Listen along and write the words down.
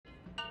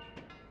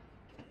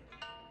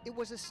It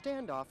was a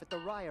standoff at the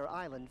Rio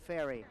Island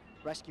ferry.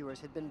 Rescuers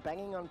had been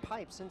banging on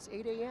pipes since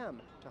 8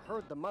 a.m. to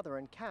herd the mother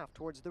and calf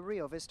towards the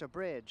Rio Vista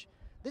Bridge.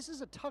 This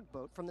is a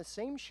tugboat from the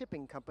same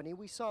shipping company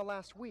we saw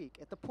last week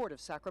at the port of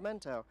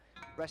Sacramento.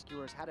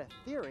 Rescuers had a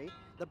theory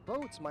the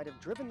boats might have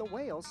driven the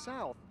whales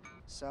south,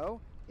 so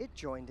it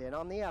joined in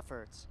on the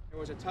efforts. There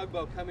was a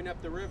tugboat coming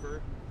up the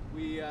river.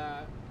 We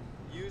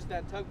used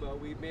that tugboat.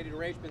 We made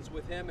arrangements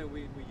with him, and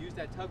we used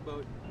that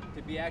tugboat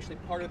to be actually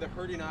part of the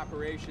herding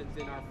operations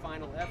in our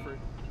final effort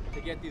to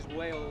get these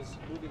whales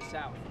moving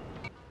south.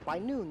 By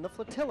noon, the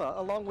flotilla,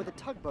 along with a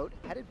tugboat,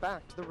 headed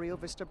back to the Rio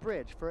Vista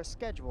Bridge for a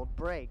scheduled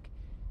break.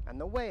 And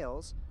the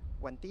whales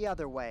went the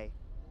other way,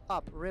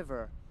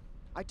 upriver.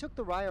 I took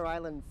the Rio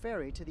Island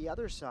ferry to the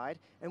other side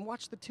and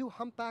watched the two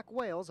humpback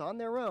whales on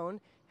their own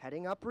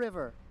heading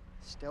upriver,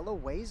 still a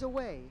ways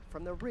away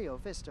from the Rio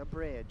Vista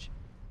Bridge.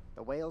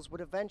 The whales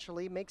would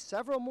eventually make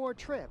several more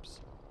trips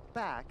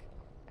back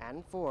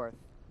and forth.